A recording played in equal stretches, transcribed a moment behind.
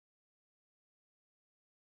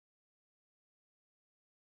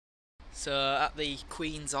So at the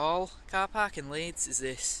Queen's Hall car park in Leeds is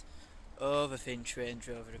this Overfinch Range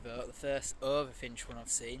Rover Evoque, the first Overfinch one I've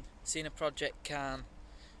seen. Seen a Project Can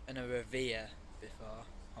and a Revere before,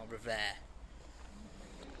 or Revere,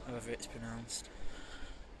 however it's pronounced.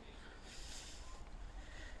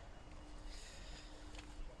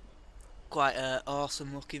 Quite an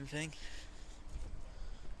awesome looking thing.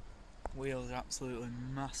 Wheels are absolutely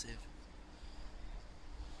massive.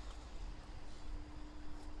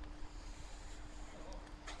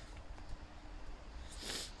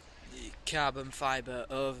 The carbon fibre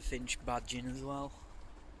Overfinch badging as well.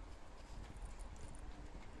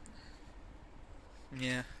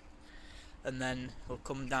 Yeah. And then we'll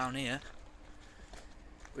come down here.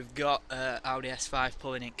 We've got Audi S5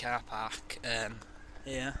 pulling in Carpark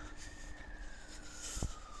here.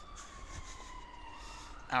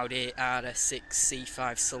 Audi RS6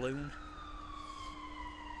 C5 Saloon.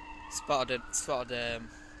 Spotted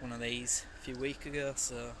one of these a few weeks ago,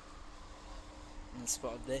 so and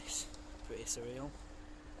spotted this. Pretty surreal.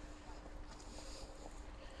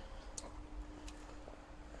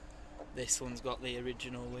 This one's got the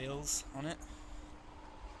original wheels on it.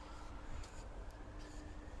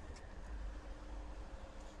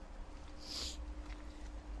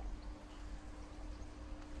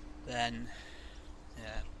 Then,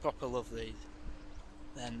 yeah, proper love these.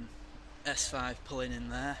 Then S5 pulling in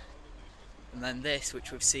there. And then this,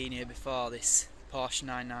 which we've seen here before, this Porsche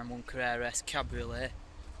 991 Carrera S Cabriolet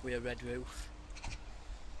with a red roof.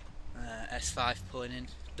 S5 pulling in.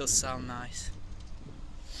 Does sound nice.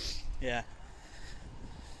 Yeah.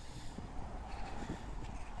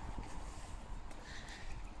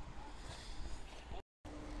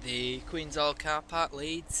 The Queen's Hall car park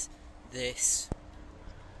Leeds. This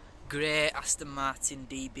grey Aston Martin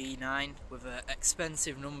DB9 with an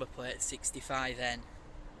expensive number plate 65N.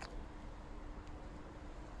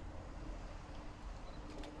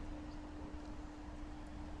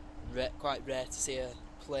 Quite rare to see a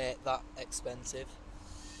plate that expensive.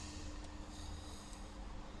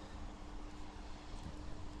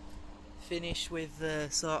 Finished with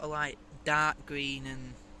sort of like dark green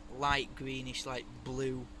and light greenish, like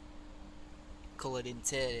blue coloured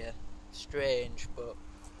interior. Strange but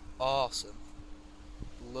awesome.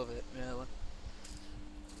 Love it, really.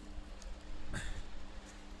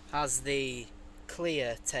 Has the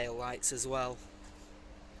clear tail lights as well.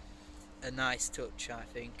 A nice touch, I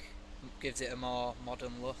think. Gives it a more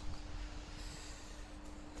modern look.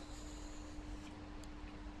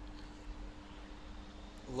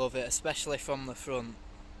 Love it, especially from the front.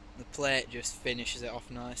 The plate just finishes it off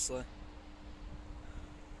nicely.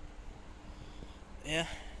 Yeah.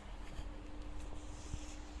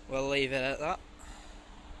 We'll leave it at that.